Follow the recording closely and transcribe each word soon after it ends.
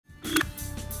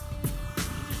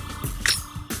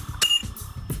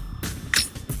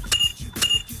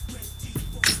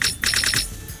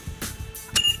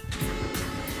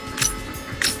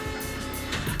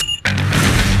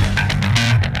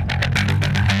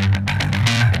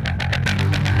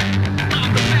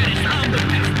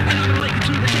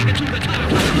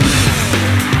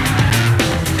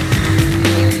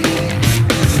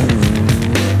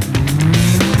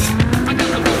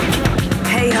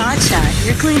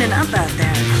cleaning up out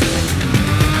there.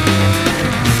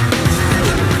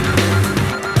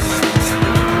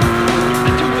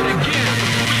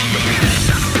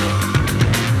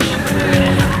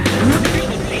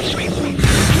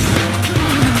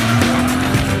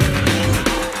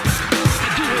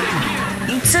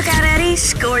 You took out Eddie,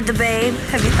 scored the babe.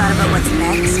 Have you thought about what's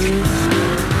next?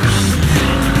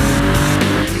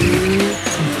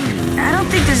 I don't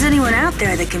think there's anyone out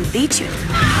there that can beat you.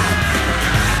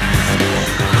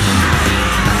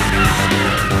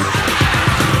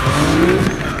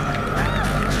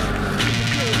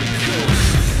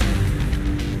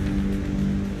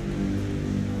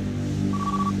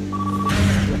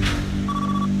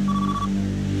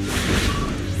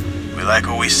 We like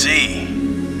what we see.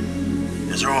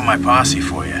 There's room in my posse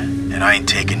for you, and I ain't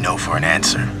taking no for an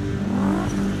answer.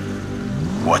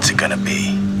 What's it gonna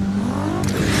be?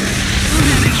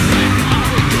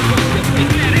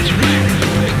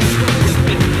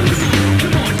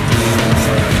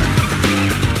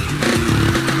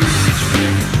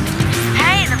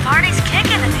 Hey, the party's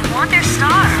kicking and they want their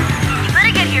star. You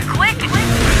better get here quick.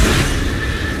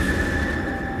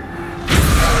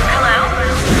 Hello?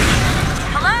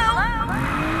 Hello?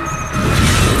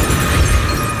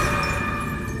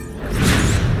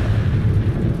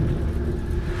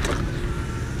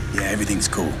 Yeah, everything's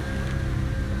cool.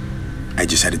 I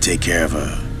just had to take care of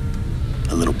a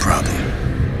little problem.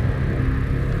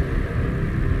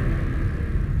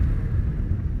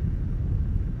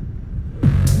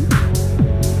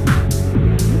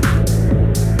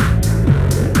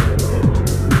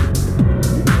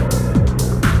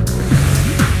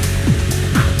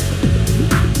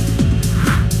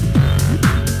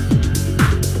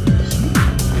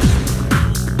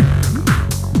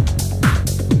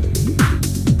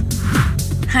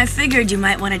 I figured you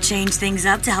might want to change things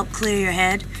up to help clear your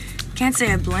head. Can't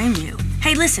say I blame you.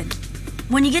 Hey, listen.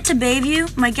 When you get to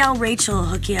Bayview, my gal Rachel will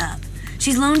hook you up.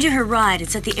 She's loaned you her ride.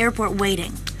 It's at the airport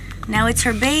waiting. Now it's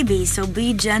her baby, so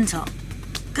be gentle.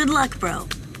 Good luck, bro.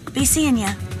 Be seeing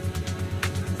ya.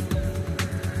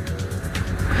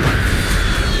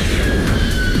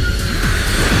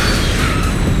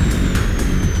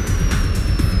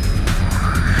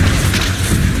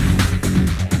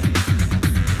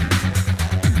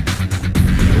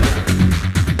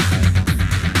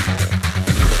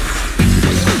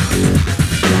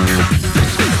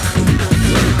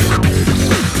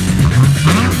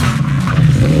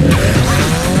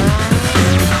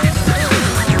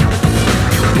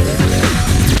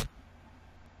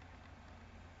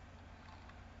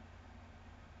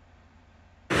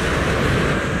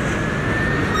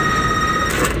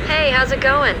 How's it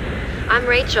going? I'm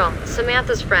Rachel,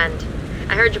 Samantha's friend.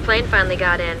 I heard your plane finally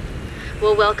got in.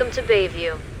 Well, welcome to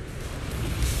Bayview.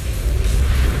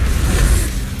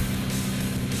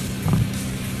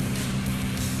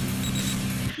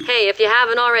 Hey, if you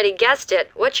haven't already guessed it,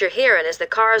 what you're hearing is the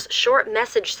car's short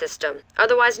message system,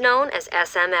 otherwise known as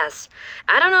SMS.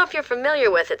 I don't know if you're familiar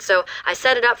with it, so I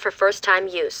set it up for first-time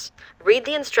use. Read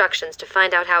the instructions to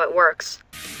find out how it works.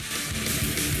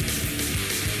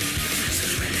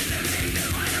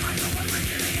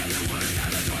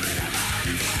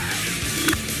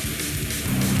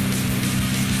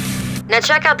 Now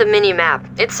check out the mini-map.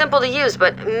 It's simple to use,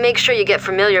 but make sure you get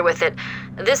familiar with it.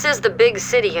 This is the big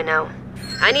city, you know.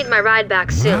 I need my ride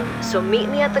back soon, so meet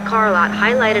me at the car lot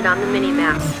highlighted on the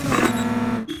mini-map.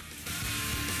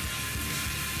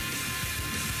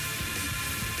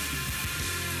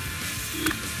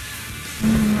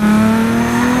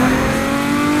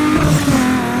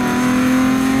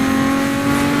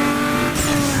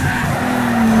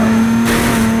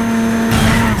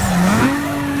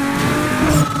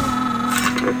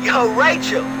 Yo,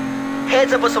 Rachel,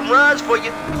 heads up with some runs for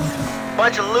you.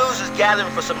 Bunch of losers gathering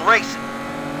for some racing.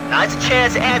 Now it's a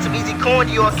chance to add some easy coin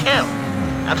to your account.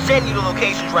 I'm sending you the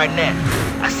locations right now.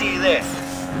 I see you there.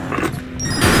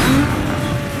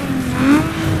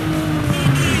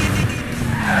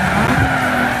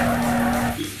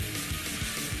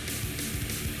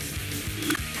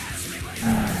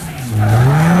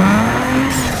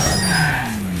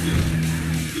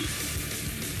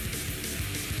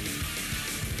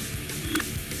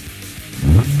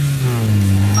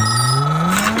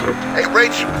 Hey,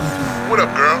 Rachel. What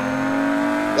up, girl?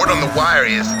 Word on the wire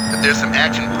is that there's some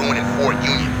action brewing in Fort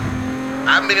Union.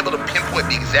 I haven't been able to pinpoint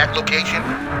the exact location,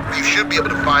 but you should be able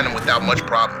to find them without much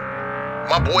problem.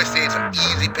 My boy said some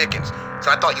easy pickings, so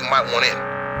I thought you might want in.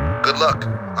 Good luck.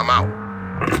 I'm out.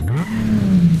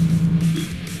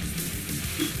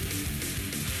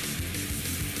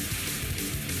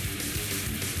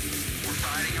 We're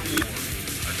fighting a war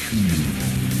against evil.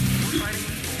 We're fighting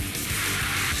evil.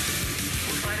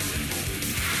 We're fighting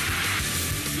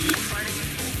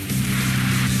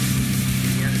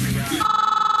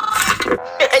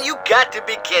Man, you got to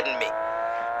be kidding me.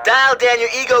 Dial down your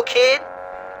ego, kid.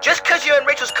 Just cause you're in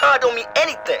Rachel's car don't mean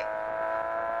anything.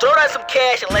 Throw down some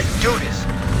cash and let's do this.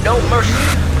 No mercy.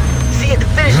 See you at the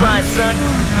finish line, son.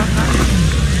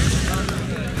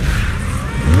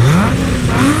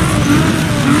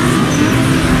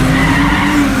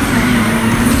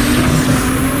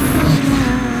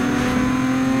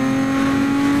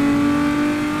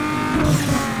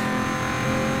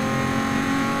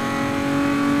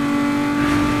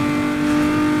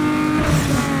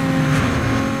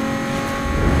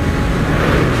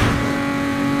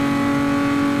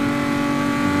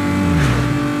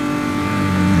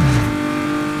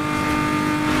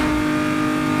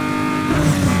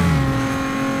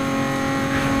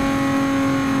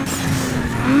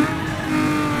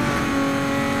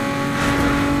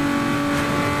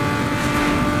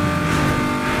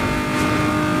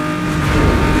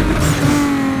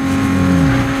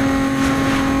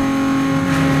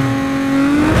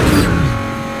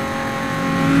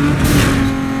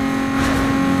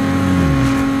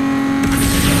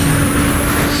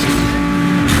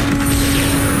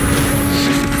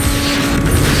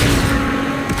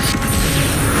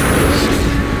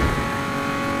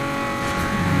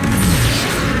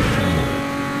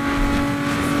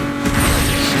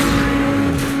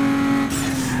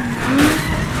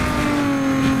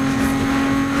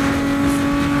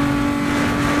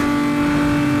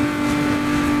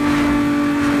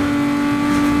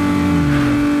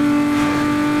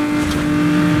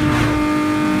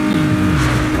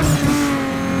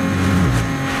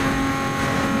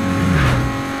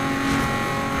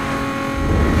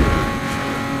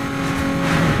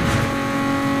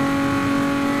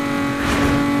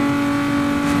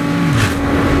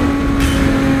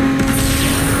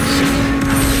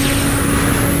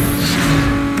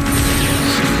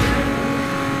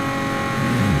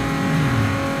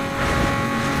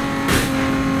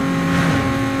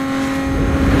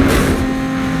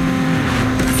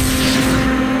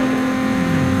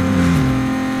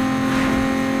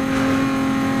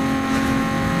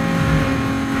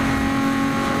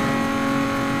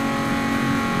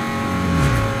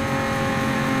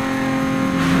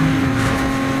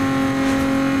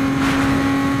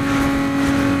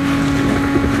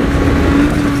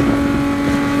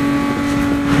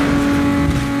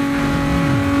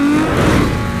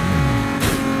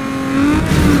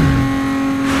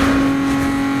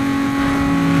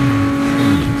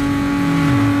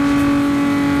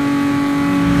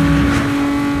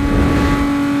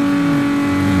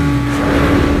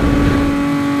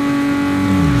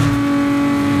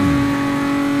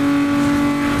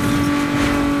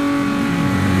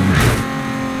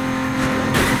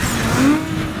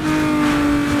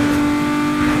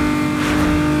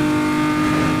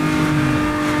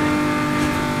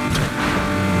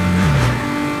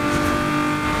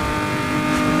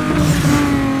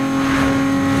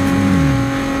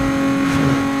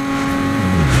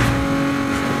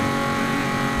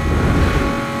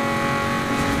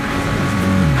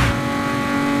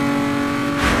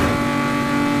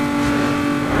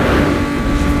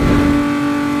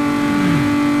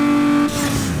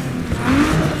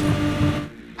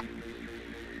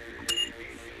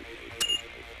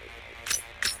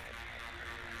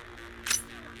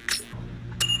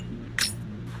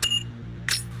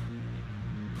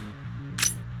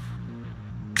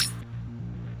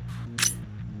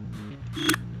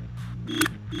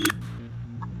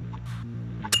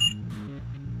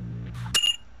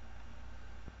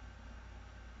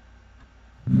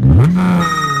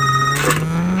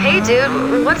 Hey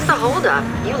dude, what's the holdup?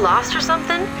 You lost or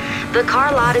something? The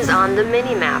car lot is on the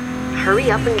mini-map.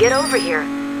 Hurry up and get over here.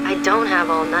 I don't have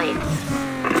all night.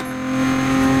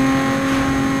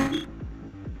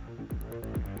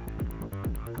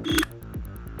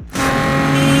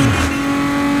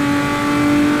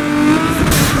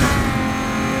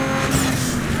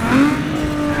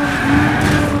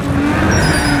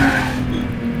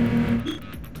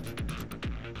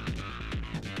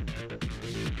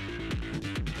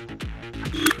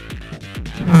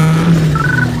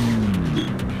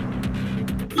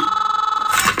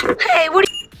 Hey, what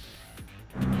are you...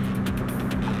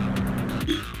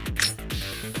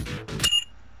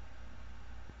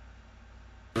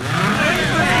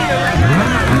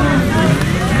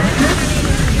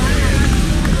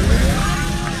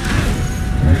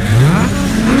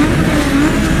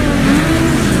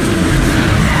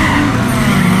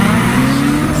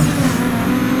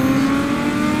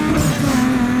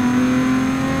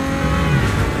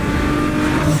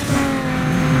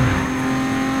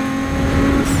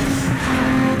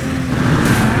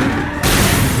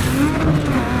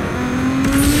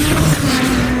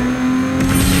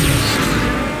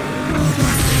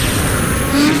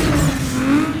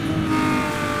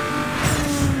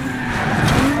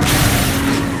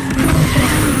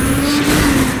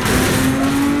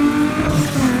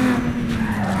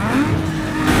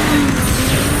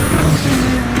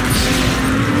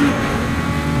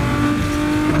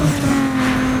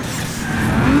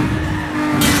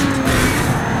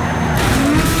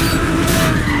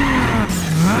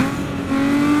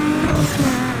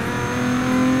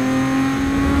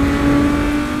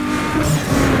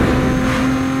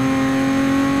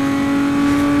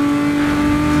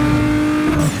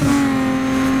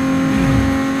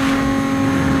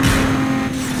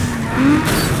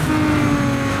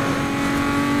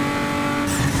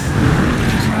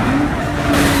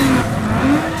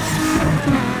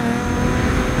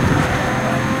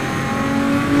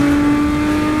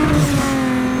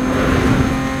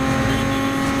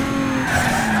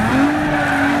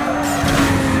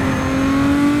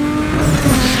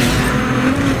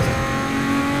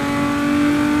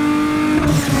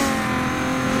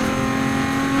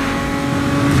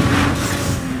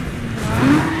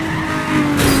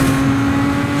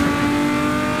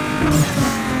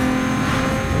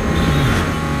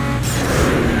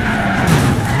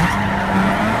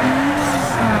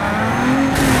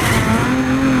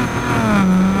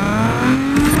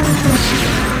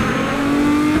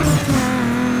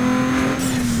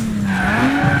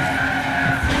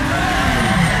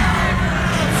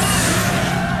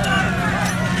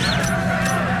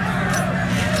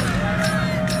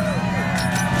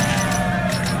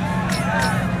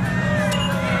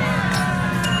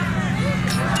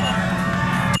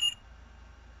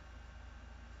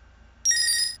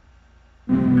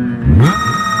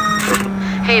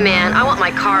 my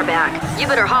car back. You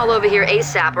better haul over here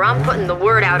ASAP or I'm putting the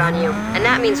word out on you. And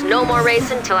that means no more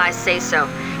racing till I say so.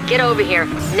 Get over here,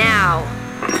 now.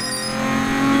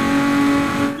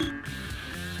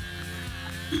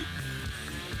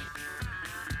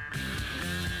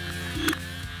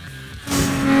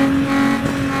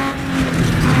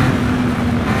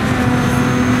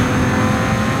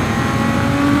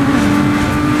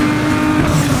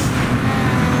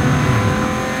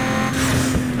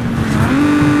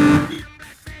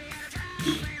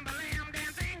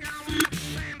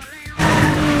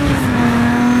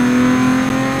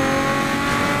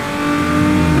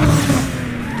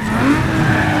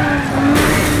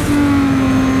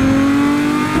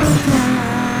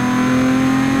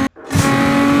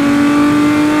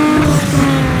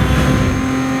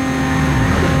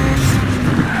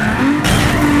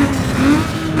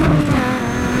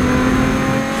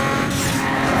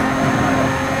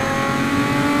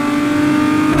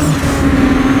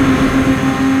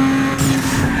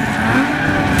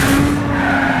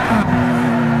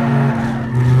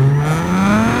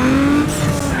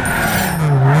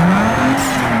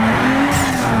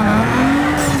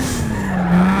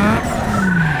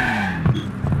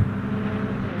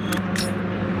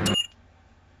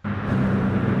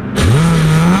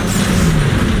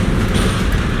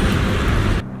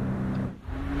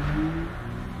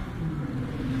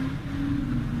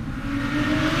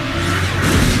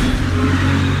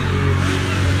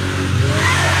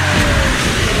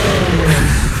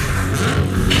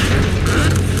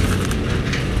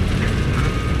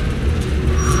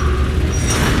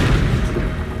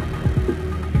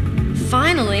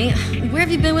 Finally, where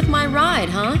have you been with my ride,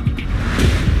 huh?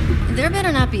 There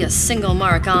better not be a single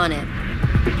mark on it.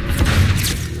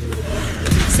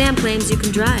 Sam claims you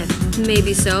can drive.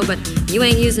 Maybe so, but you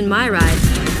ain't using my ride.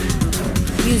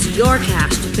 Use your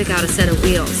cash to pick out a set of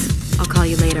wheels. I'll call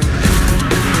you later.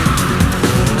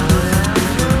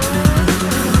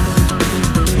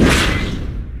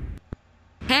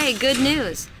 Hey, good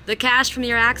news. The cash from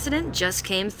your accident just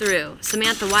came through.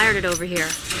 Samantha wired it over here.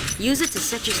 Use it to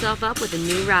set yourself up with a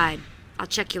new ride. I'll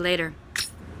check you later.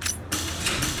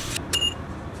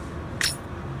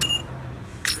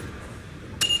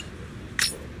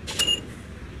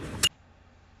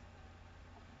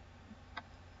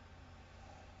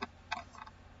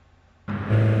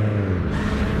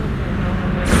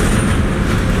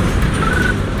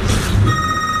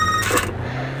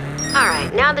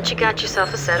 Alright, now that you got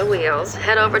yourself a set of wheels,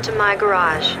 head over to my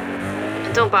garage.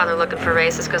 And don't bother looking for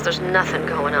races, because there's nothing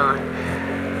going on.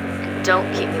 And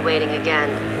don't keep me waiting again.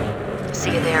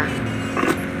 See you there.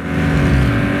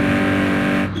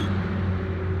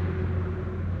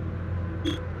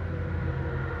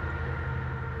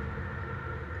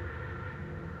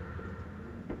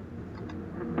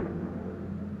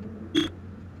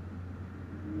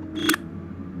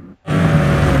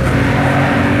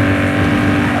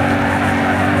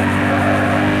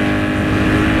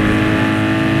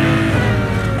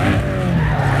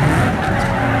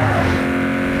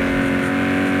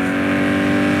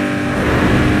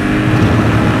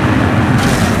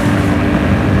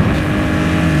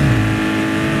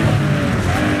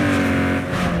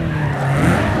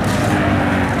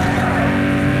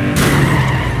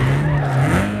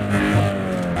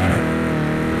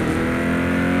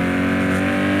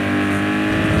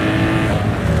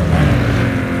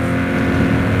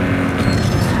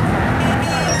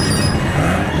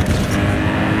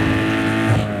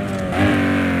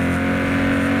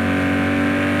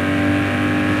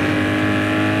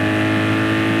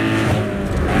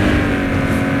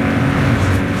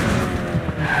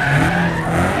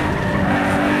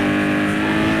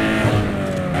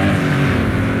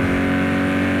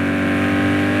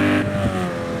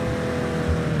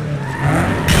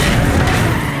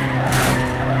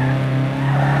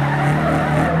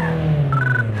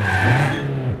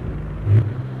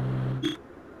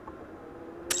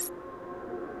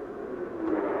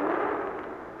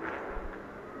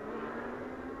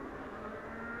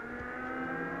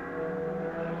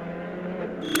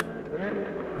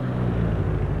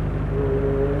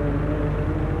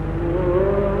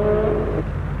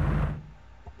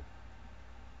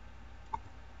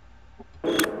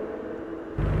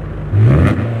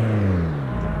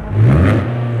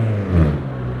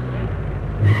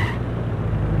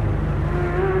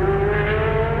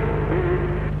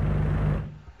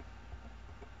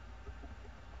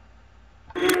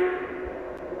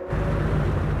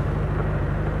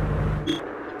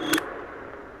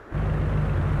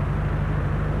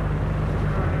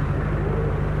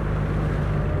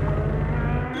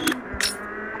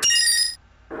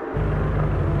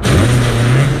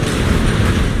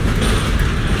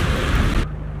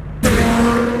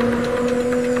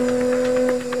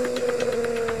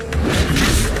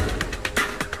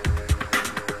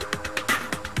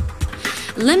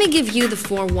 Let me give you the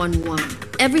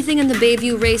 411. Everything in the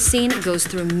Bayview race scene goes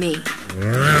through me.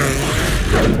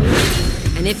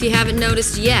 And if you haven't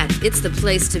noticed yet, it's the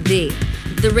place to be.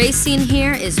 The race scene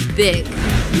here is big.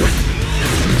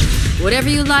 Whatever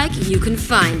you like, you can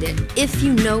find it, if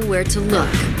you know where to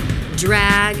look.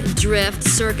 Drag, drift,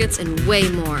 circuits, and way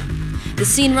more. The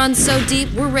scene runs so deep,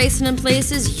 we're racing in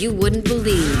places you wouldn't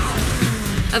believe.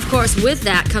 Of course, with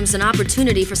that comes an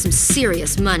opportunity for some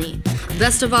serious money.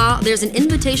 Best of all, there's an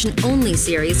invitation-only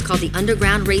series called the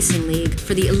Underground Racing League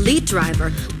for the elite driver,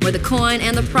 where the coin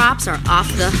and the props are off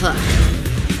the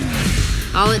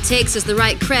hook. All it takes is the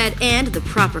right cred and the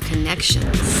proper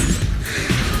connections.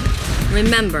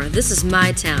 Remember, this is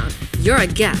my town. You're a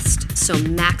guest, so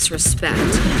max respect.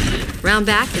 Round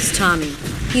back is Tommy.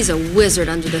 He's a wizard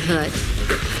under the hood.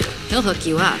 He'll hook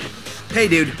you up. Hey,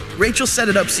 dude. Rachel set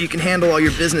it up so you can handle all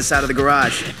your business out of the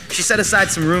garage. She set aside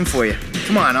some room for you.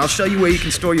 Come on, I'll show you where you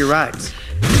can store your rides.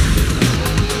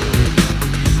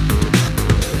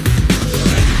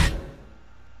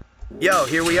 Yo,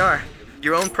 here we are.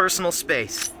 Your own personal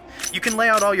space. You can lay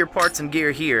out all your parts and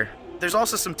gear here. There's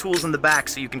also some tools in the back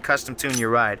so you can custom tune your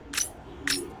ride.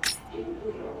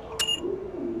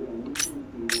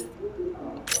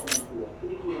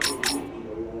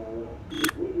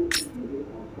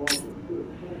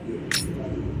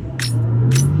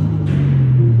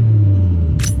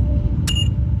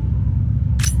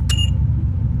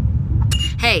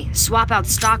 Hey, swap out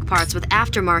stock parts with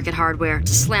aftermarket hardware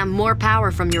to slam more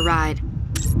power from your ride.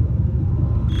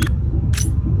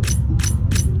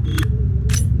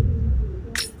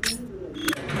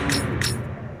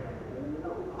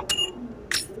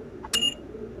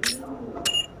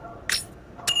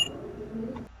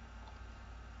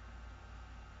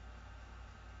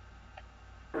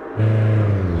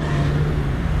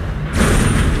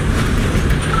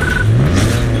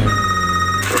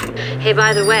 Hey,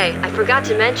 by the way, I forgot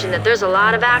to mention that there's a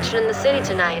lot of action in the city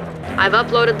tonight. I've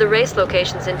uploaded the race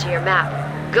locations into your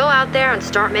map. Go out there and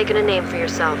start making a name for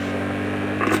yourself.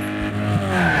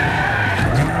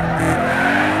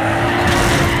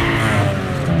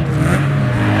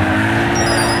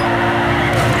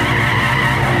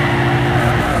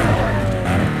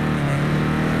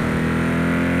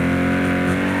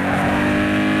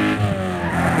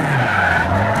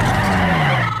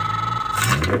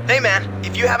 Hey man,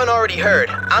 if you haven't already heard,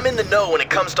 I'm in the know when it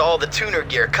comes to all the tuner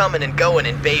gear coming and going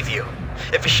in Bayview.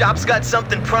 If a shop's got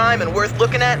something prime and worth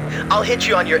looking at, I'll hit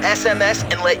you on your SMS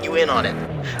and let you in on it.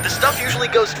 The stuff usually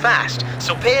goes fast,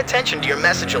 so pay attention to your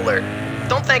message alert.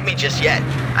 Don't thank me just yet.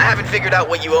 I haven't figured out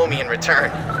what you owe me in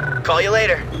return. Call you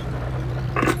later.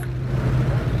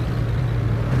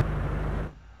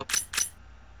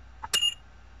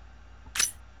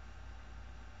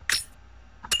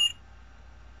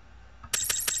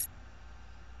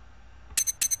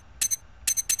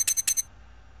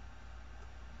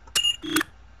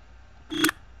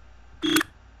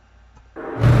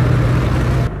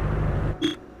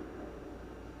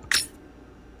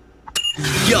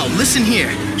 Yo, listen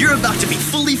here. You're about to be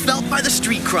fully felt by the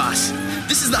street cross.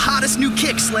 This is the hottest new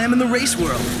kick slam in the race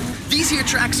world. These here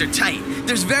tracks are tight.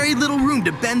 There's very little room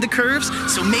to bend the curves,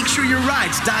 so make sure your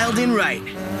ride's dialed in right.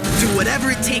 Do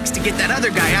whatever it takes to get that other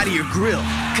guy out of your grill,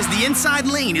 cause the inside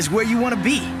lane is where you want to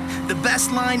be. The best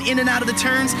line in and out of the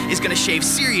turns is gonna shave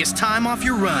serious time off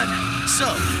your run.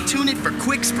 So, tune it for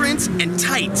quick sprints and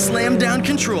tight slam down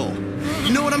control.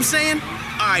 You know what I'm saying?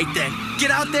 Alright then,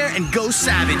 get out there and go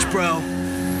savage, bro.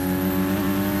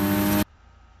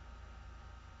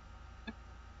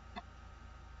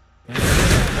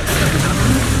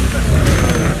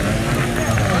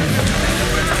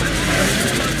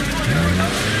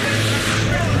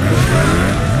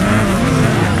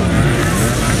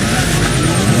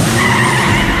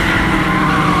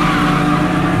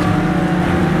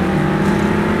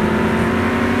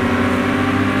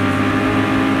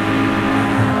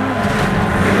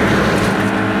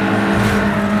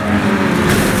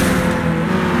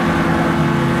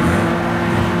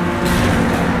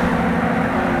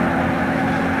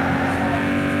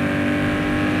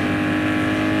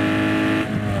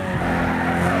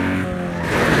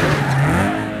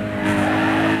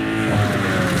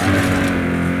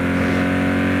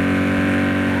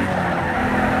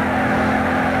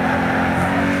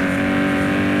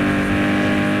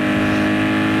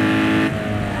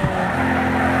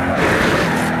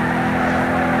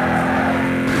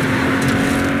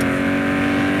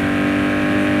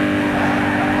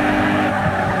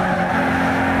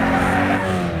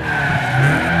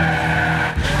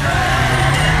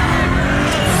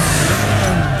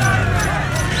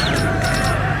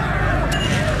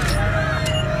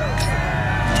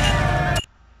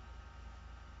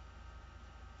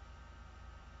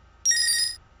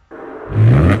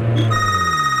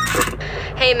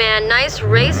 man, nice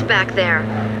race back there.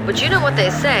 But you know what they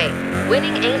say,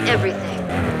 winning ain't everything.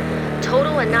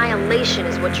 Total annihilation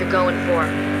is what you're going for.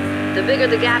 The bigger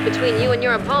the gap between you and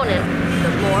your opponent,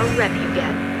 the more rep you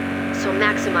get. So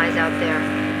maximize out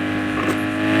there.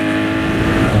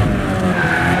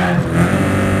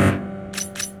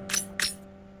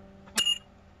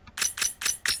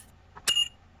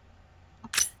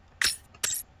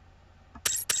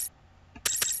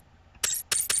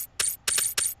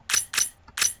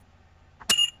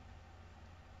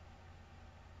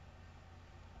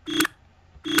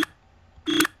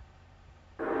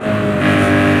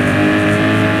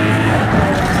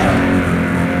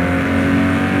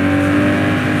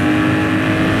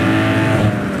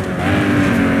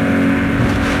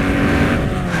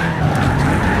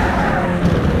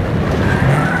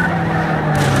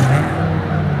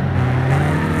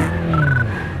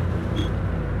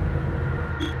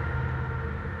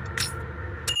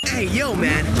 Hey, yo,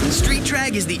 man. Street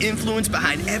drag is the influence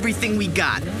behind everything we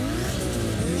got.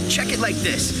 Check it like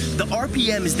this. The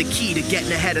RPM is the key to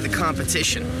getting ahead of the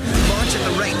competition. Launch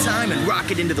at the right time and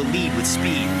rocket into the lead with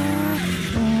speed.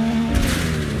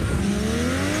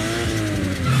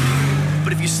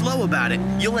 But if you're slow about it,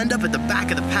 you'll end up at the back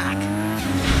of the pack.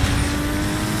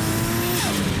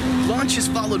 Launch is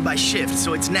followed by shift,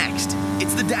 so it's next.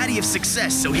 It's the daddy of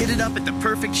success, so hit it up at the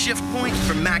perfect shift point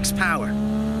for max power.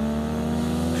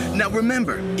 Now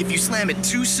remember, if you slam it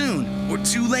too soon or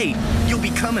too late, you'll be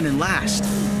coming in last.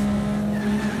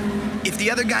 If the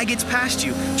other guy gets past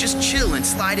you, just chill and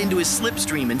slide into his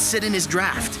slipstream and sit in his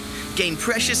draft. Gain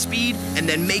precious speed and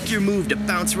then make your move to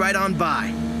bounce right on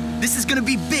by. This is gonna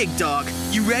be big, dog.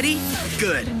 You ready?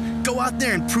 Good. Go out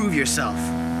there and prove yourself.